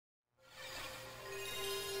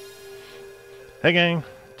Hey gang,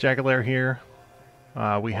 Jackalair here.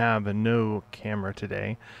 We have a no camera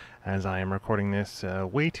today as I am recording this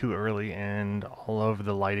way too early and all of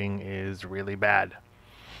the lighting is really bad.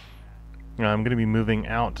 I'm going to be moving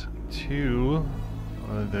out to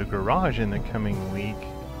the garage in the coming week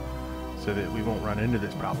so that we won't run into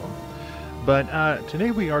this problem. But today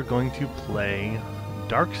we are going to play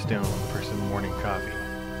Darkstone for some morning coffee.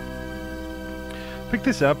 Picked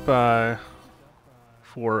this up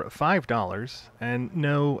for $5 and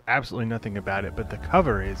know absolutely nothing about it, but the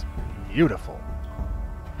cover is beautiful.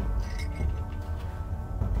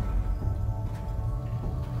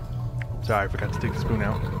 Sorry, I forgot to take the spoon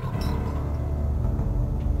out.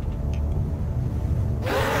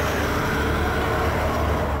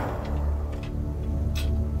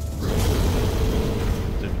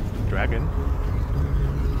 It's a dragon.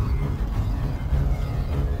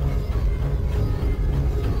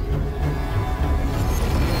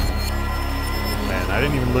 I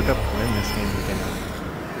didn't even look up when this game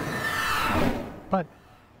began. But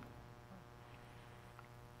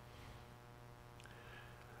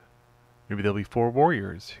maybe there'll be 4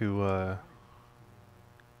 warriors who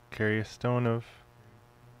carry a stone of...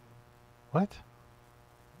 What?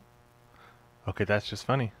 Okay, that's just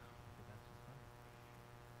funny.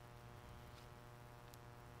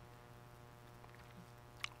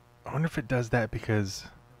 I wonder if it does that because...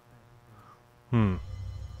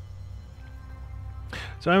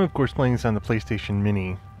 So I'm of course playing this on the PlayStation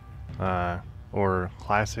Mini, or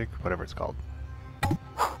Classic, whatever it's called.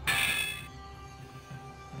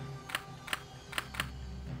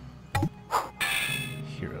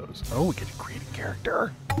 Heroes. Oh, we get to create a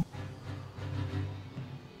character.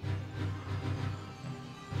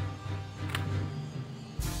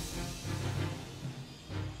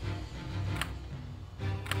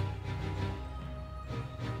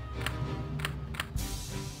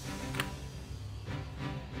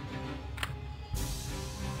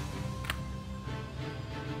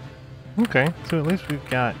 Okay, so at least we've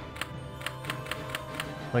got,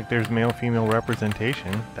 like, there's male-female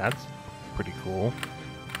representation. That's pretty cool.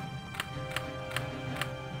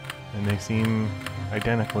 And they seem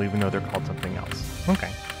identical even though they're called something else.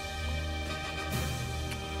 Okay.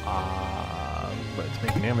 Let's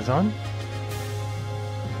make an Amazon.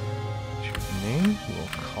 Choose a name. We'll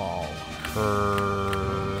call her...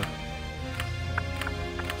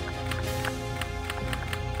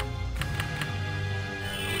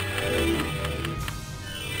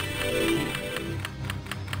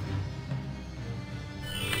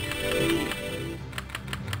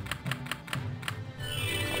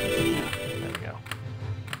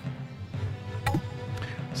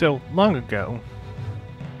 So, long ago,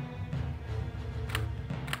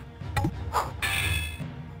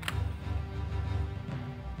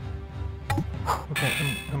 okay,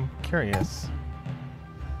 I'm curious.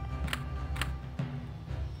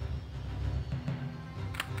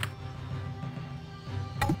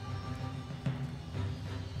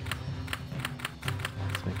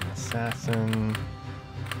 Let's make an assassin.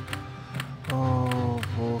 Oh,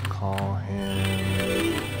 we'll call him...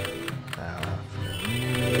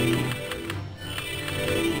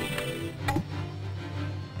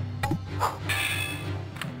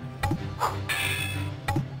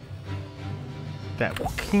 That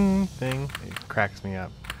king thing, it cracks me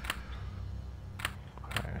up.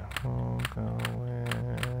 Alright, we'll go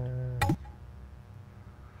with...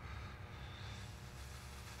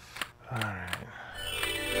 Alright.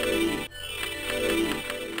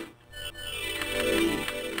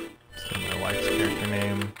 Say my wife's character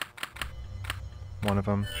name. One of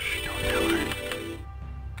them. Shh, don't tell her.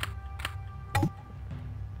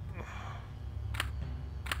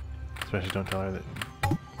 Especially don't tell her that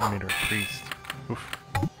I made her a priest. Oof.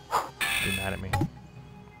 Be mad at me. Right,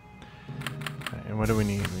 and what do we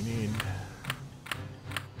need? We need...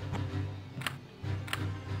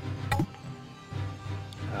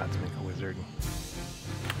 let's make a wizard.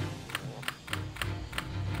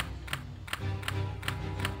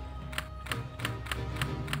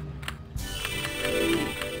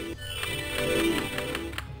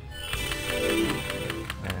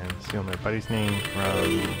 And steal my buddy's name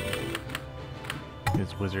from...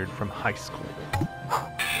 his wizard from high school. Okay,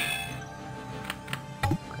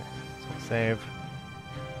 so we'll save.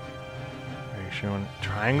 Are you showing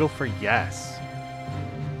triangle for yes?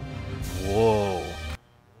 Whoa.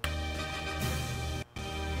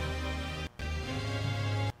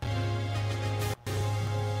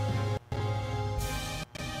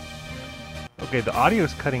 Okay, the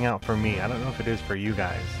audio's cutting out for me. I don't know if it is for you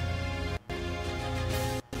guys.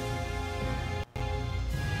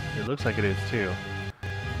 It looks like it is too.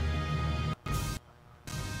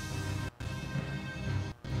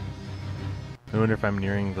 I wonder if I'm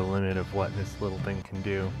nearing the limit of what this little thing can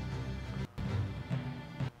do.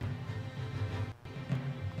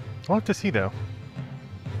 I'll have to see, though.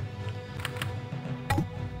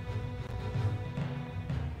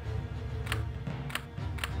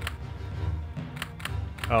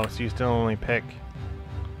 Oh, so you still only pick...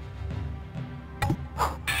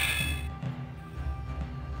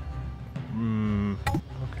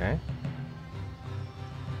 Okay.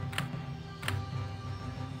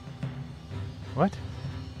 What?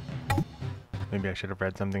 Maybe I should have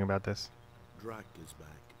read something about this. Drac is back.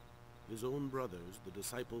 His own brothers, the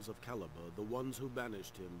disciples of Caliber, the ones who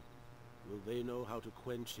banished him, will they know how to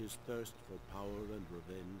quench his thirst for power and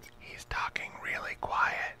revenge? He's talking really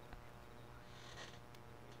quiet.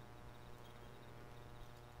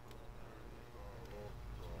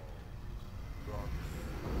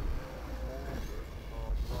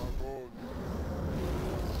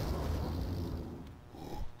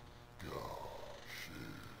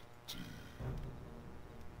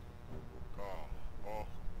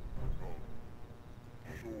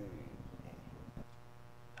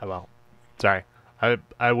 Oh well. Sorry.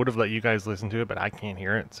 I would have let you guys listen to it, but I can't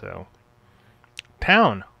hear it, so...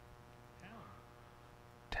 Town!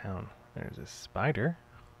 Town. There's a spider.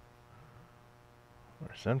 Or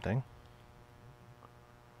something.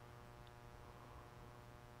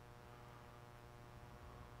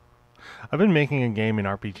 I've been making a game in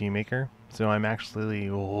RPG Maker, so I'm actually...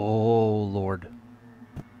 Oh, Lord.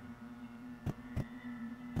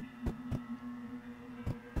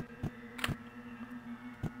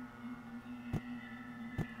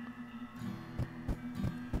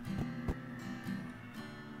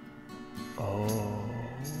 Oh.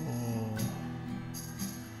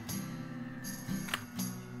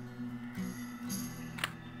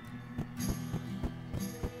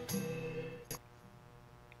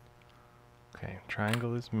 Okay,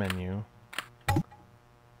 triangle is menu.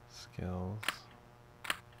 Skills.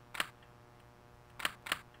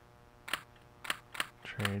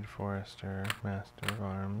 Trade, Forester, Master of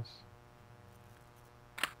Arms.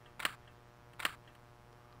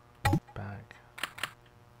 Back.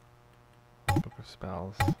 Book of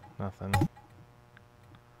Spells. Nothing.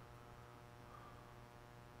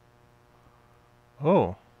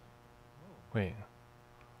 Oh! Wait.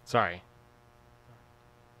 Sorry.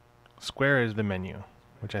 Square is the menu,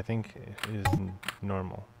 which I think is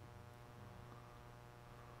normal.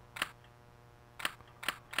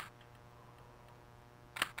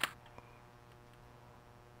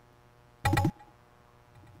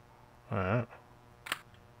 Alright.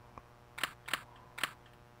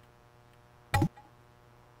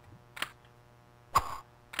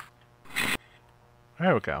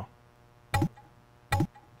 There we go.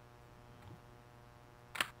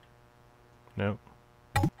 Nope.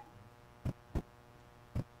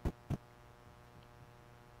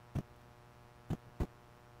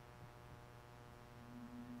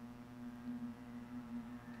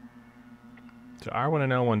 So R1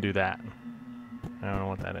 and L1 do that. I don't know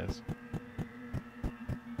what that is.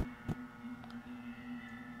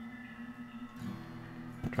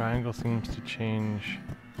 Triangle seems to change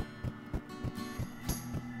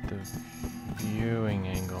the viewing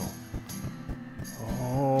angle.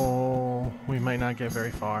 Oh, we might not get very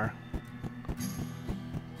far.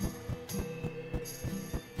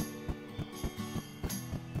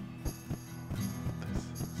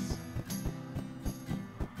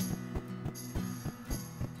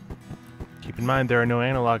 Keep in mind, there are no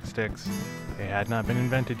analog sticks. They had not been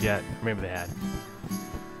invented yet. Or maybe they had.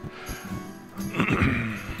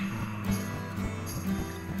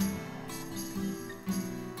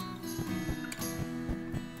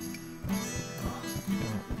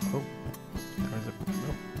 Oh, there's a... Oh.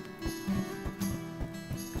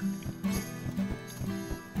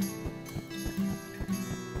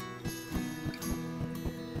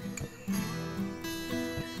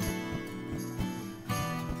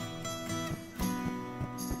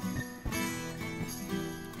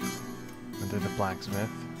 Into the blacksmith.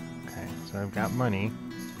 Okay, so I've got money.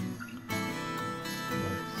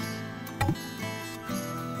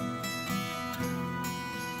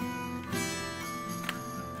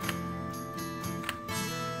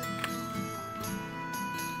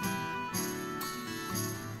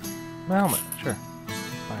 A helmet, sure. Let's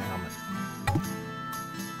buy a helmet.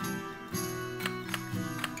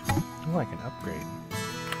 Oh, I can upgrade.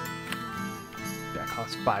 That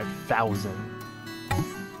costs 5,000.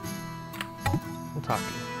 We'll talk to you.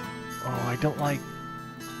 Oh, I don't like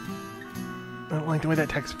the way that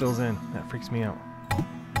text fills in. That freaks me out. Okay,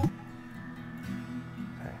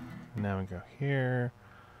 now we go here.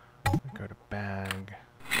 We go to bag.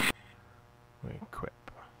 We equip.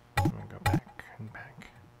 And we go back.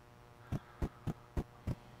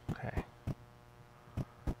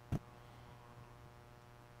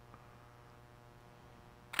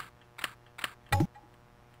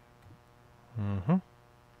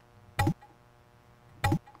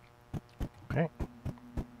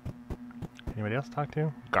 Anybody else to talk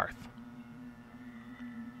to? Garth.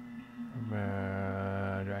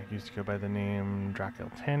 Drac used to go by the name Drakil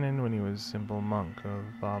Tannen when he was simple monk of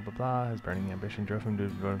blah blah blah. His burning ambition drove him to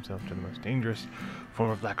devote himself to the most dangerous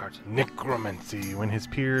form of black arts, necromancy. When his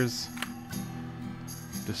peers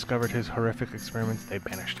discovered his horrific experiments, they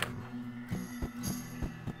banished him.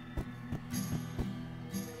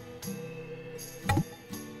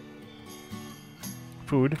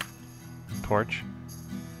 Food. Torch.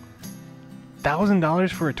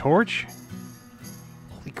 $1,000 for a torch?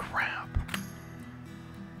 Holy crap.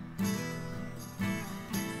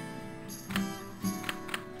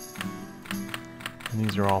 And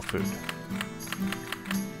these are all food.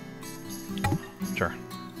 Sure.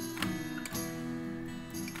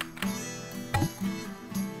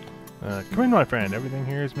 Come in, my friend. Everything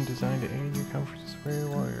here has been designed to aid your comfort as a warrior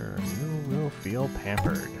warrior. You will feel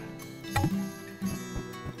pampered.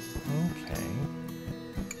 Okay.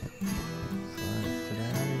 So let's sit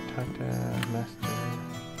down, talk to Master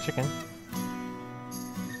Chicken.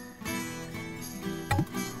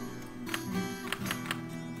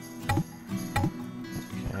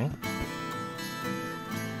 Okay.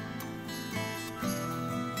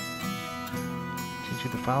 Teach you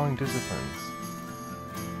the following disciplines.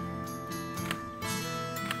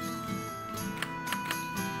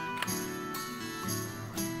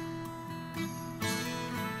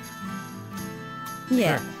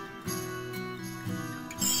 Yeah. Sure.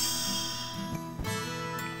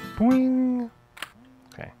 Boing.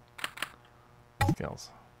 Okay. Skills.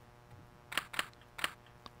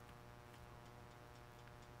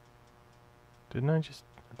 Didn't I just...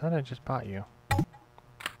 I thought I just bought you.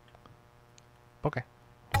 Okay.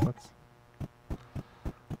 Let's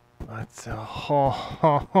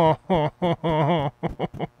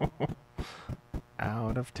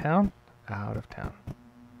out of town? Out of town.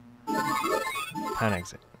 Town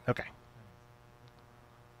exit. Okay.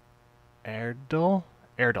 Erdal?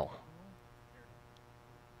 Erdal.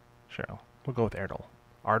 Sure. We'll go with Erdal.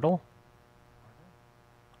 Ardal?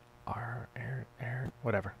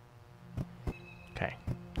 Whatever. Okay.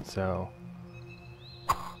 So.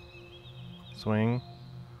 Swing.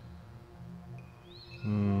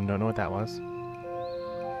 Don't know what that was.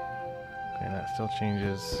 Okay, that still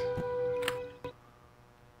changes.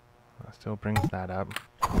 That still brings that up.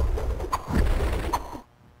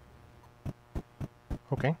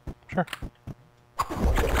 Okay, sure.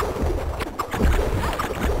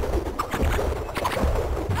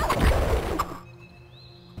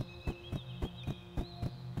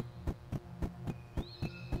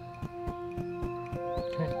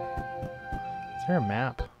 Okay. Is there a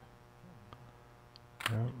map?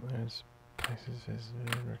 No, there's places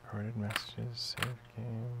visited, recorded messages, save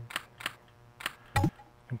game,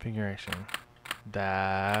 configuration.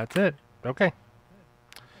 That's it. Okay.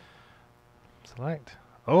 Select.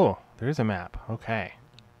 Oh, there's a map. Okay.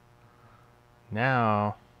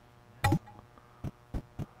 Now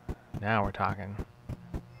we're talking.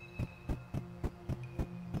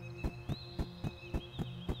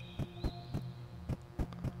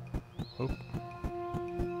 Oh.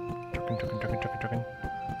 Trucking.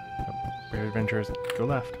 Nope. Brave Adventurers, go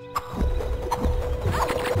left.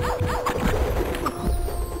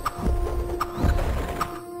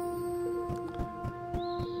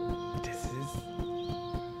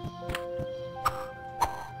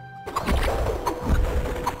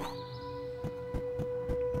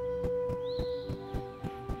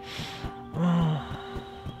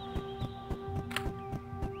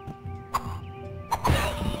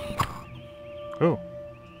 Oh.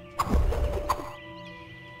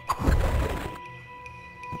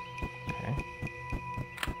 Okay.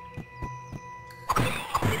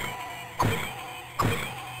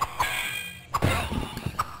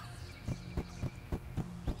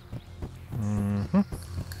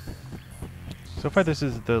 So far this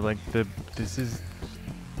is this is,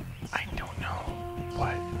 I don't know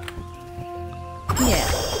what. Yeah.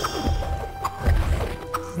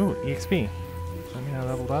 Ooh, EXP. Does that mean I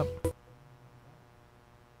leveled up?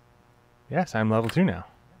 Yes, I'm level 2 now.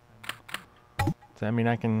 Does that mean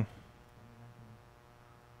I can...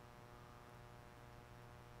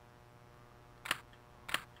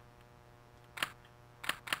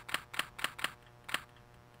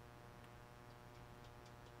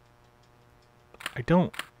 I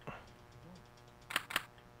don't...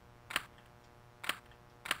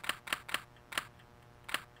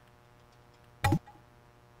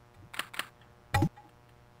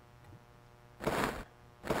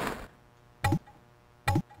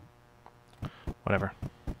 Whatever.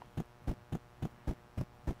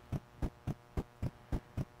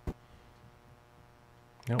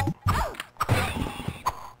 Nope.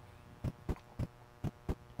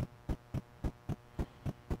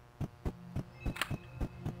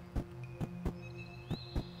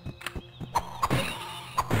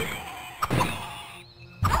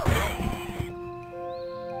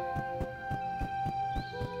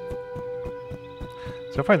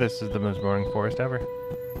 So far, this is the most boring forest ever.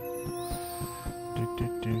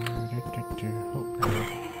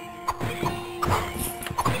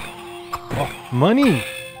 Oh, money!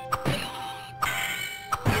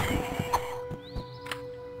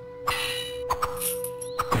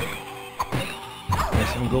 There's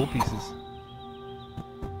some gold pieces.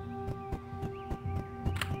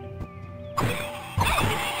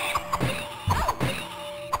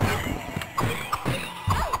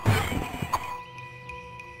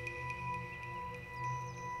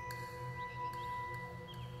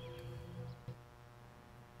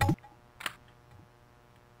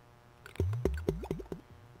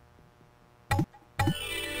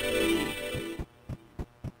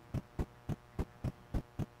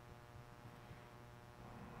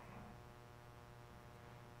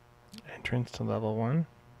 Entrance to level 1.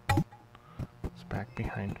 It's back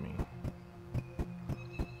behind me.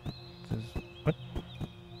 This is, what?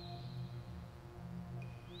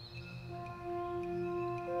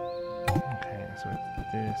 Okay, so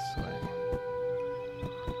it's this way.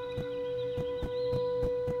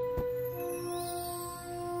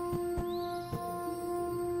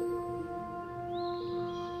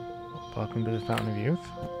 Welcome to the Fountain of Youth.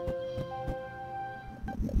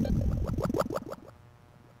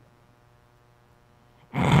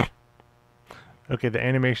 Okay, the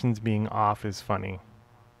animations being off is funny.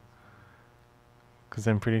 Because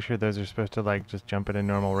I'm pretty sure those are supposed to, like, just jump at a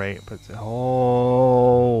normal rate, but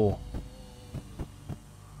oh!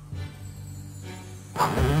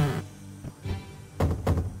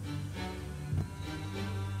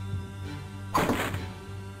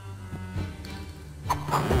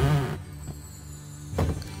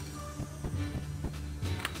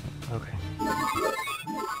 Okay.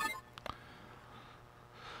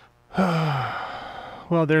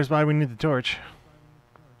 Well, there's why we need the torch.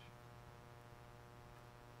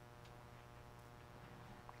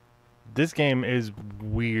 This game is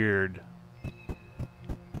weird.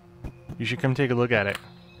 You should come take a look at it.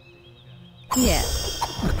 Yeah.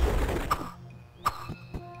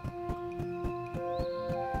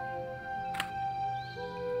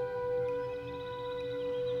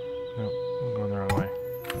 Nope, I'm going the wrong way.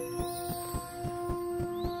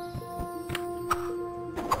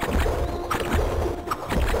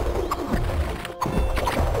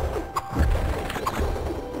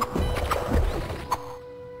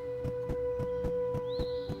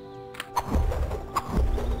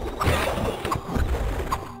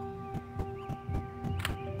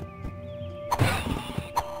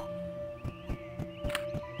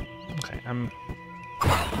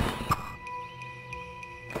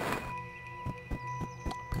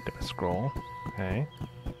 Picked up a scroll. Okay.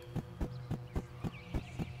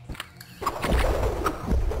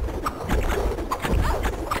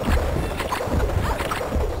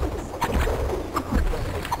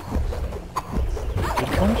 Did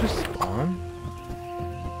one just spawn?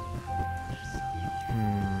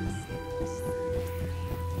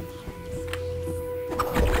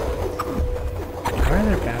 Why are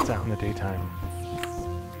there bats out in the daytime?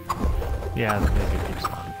 Yeah, they do keep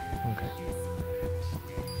spawning. Okay.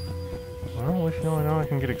 Well, if you know, I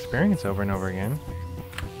can get experience over and over again.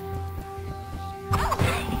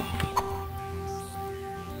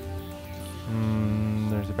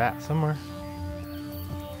 There's a bat somewhere.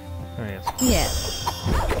 There he is. Yeah.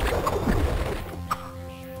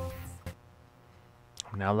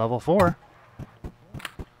 I'm now level 4.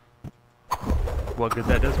 What good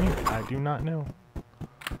that does me, I do not know.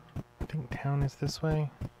 I think town is this way.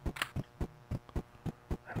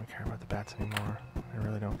 I don't care about the bats anymore. I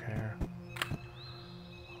really don't care.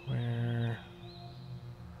 Where?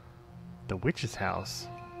 The witch's house.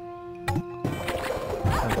 Sounds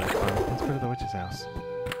like fun. Let's go to the witch's house.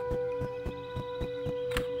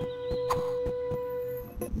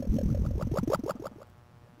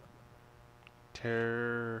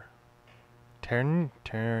 Ternia?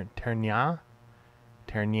 Ternia.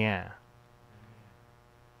 Ternia.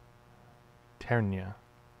 Ternia?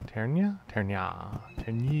 Ternia.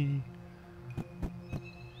 Terni.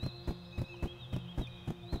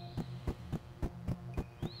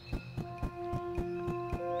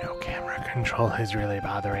 No camera control is really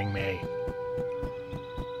bothering me.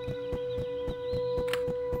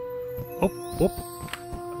 Oh,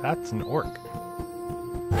 oh. That's an orc.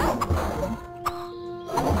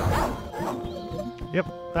 Yep,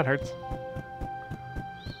 that hurts.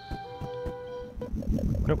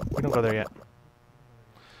 Nope, we don't go there yet.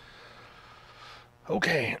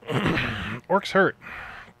 Okay. Orcs hurt.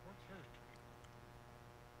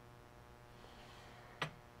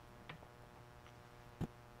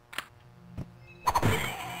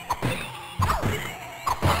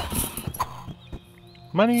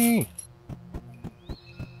 Money!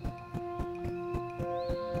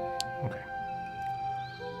 Okay.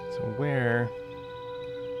 So where?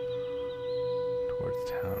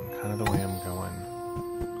 Towards town. Kind of the way I'm going.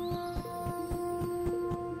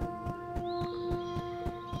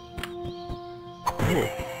 Ooh.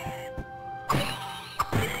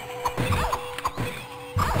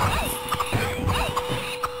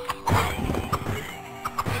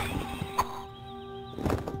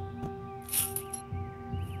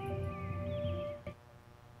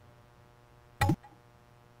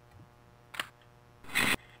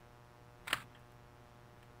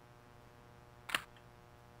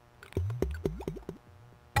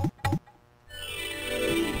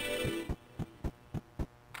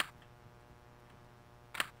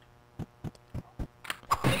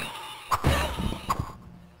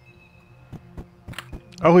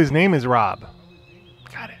 Oh, his name is Rob.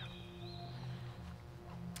 Got it.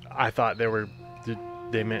 I thought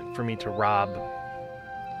they meant for me to rob.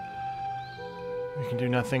 We can do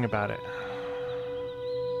nothing about it.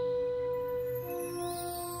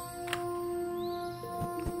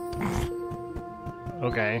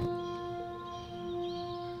 Okay.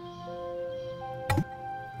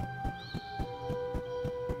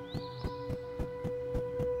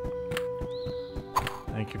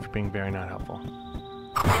 Thank you for being very not helpful.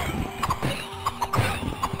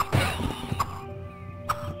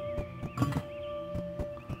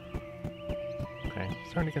 Okay,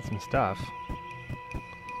 starting to get some stuff.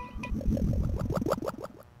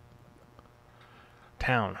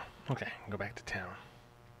 Town. Okay, go back to town.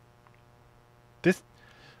 This...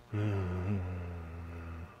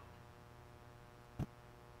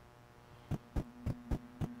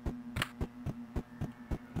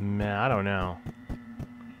 Man, I don't know.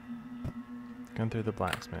 Gun through the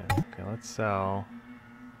blacksmith. Okay, let's sell...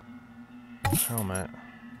 helmet.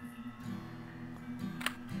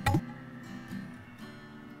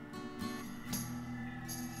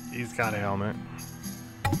 He's got a helmet.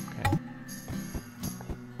 Okay.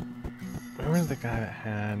 Where was the guy that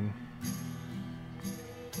had...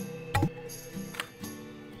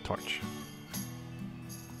 torch?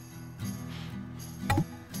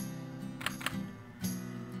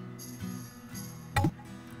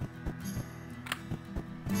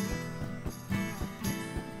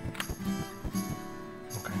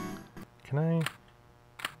 Okay. Can I...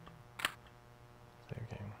 save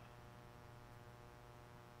game.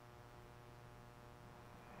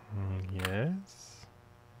 Yes.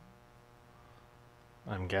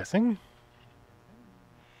 I'm guessing.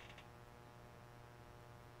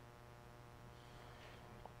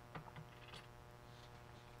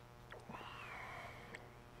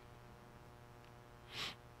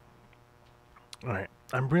 All right.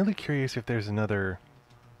 I'm really curious if there's another...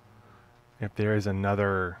 if there is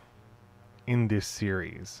another in this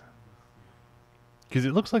series. Because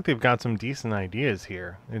it looks like they've got some decent ideas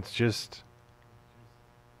here. It's just...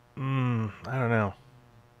 I don't know.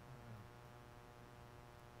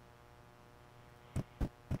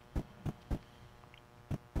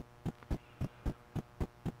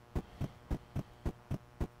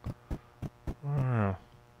 I don't know.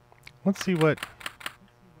 Let's see what...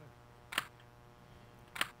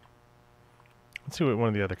 let's see what one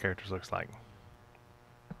of the other characters looks like.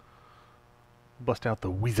 Bust out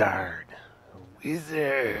the wizard.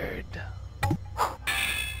 Wizard.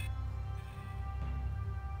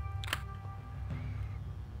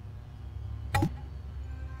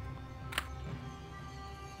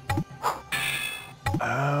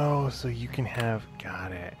 Oh, so you can have...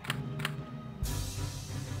 got it.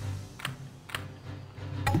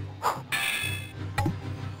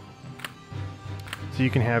 So you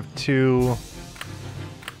can have two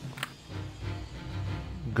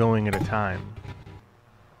going at a time.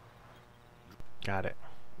 Got it.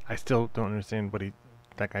 I still don't understand what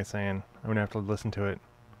that guy's saying. I'm gonna have to listen to it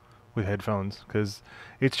with headphones because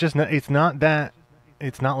it's just not, it's not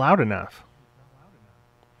loud enough.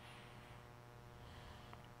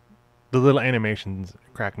 The little animations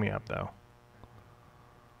crack me up though.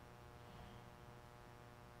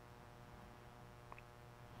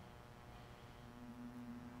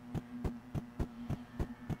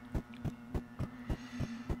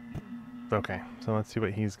 Okay, so let's see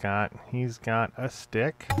what he's got. He's got a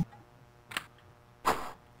stick.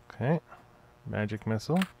 Okay. Magic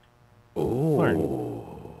missile. Learn.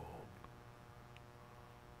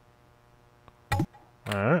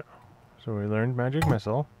 Alright. So we learned magic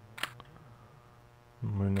missile.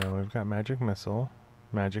 Now we've got magic missile.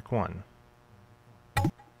 Magic 1.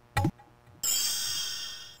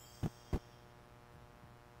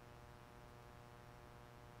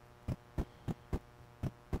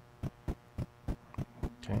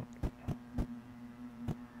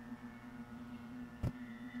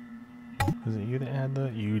 Is it you that had the...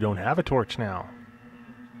 You don't have a torch now.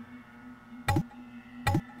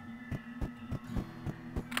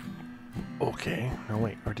 Okay. No,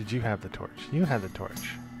 wait. Or did you have the torch? You had the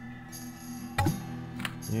torch.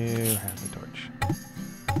 You had the torch.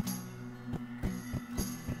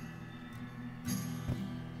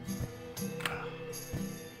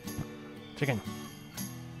 Chicken.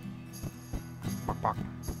 Bok bok.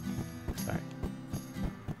 Alright.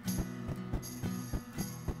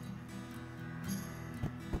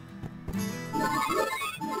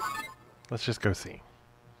 Let's just go see.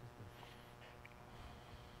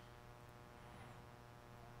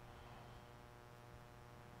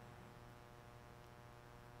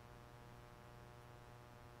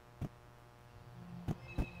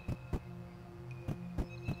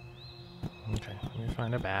 Okay, let me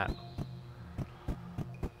find a bat.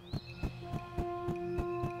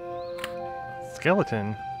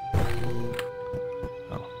 Skeleton?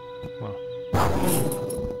 Oh, well.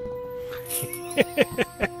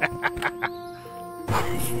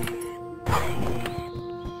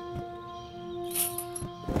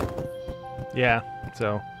 Yeah,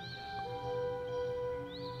 so.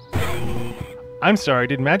 I'm sorry,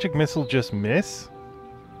 did Magic Missile just miss?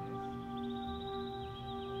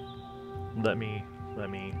 Let me.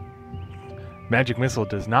 Magic Missile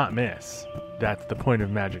does not miss. That's the point of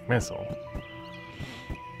Magic Missile.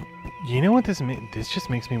 You know what this just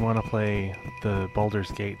makes me want to play the Baldur's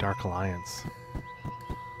Gate Dark Alliance.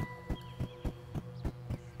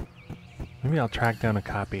 Maybe I'll track down a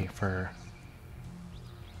copy for...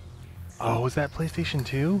 Oh, was that PlayStation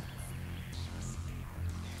 2?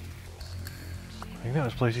 I think that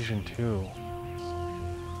was PlayStation 2.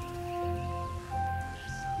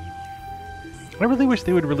 I really wish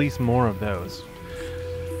they would release more of those.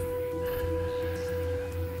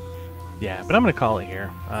 Yeah, but I'm gonna call it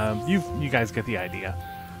here. You guys get the idea.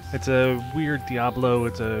 It's a weird Diablo.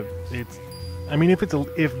 I mean, if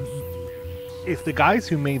the guys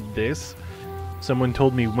who made this, someone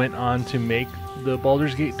told me went on to make the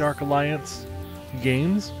Baldur's Gate Dark Alliance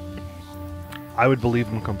games, I would believe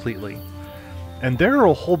them completely. And there are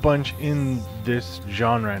a whole bunch in this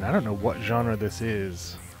genre, and I don't know what genre this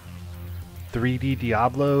is. 3D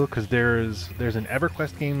Diablo, because there's an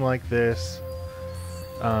EverQuest game like this.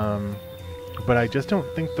 But I just don't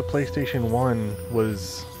think the PlayStation 1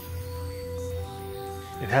 was...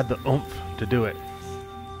 It had the oomph to do it.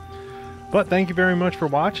 But thank you very much for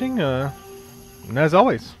watching, and as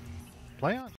always, play on.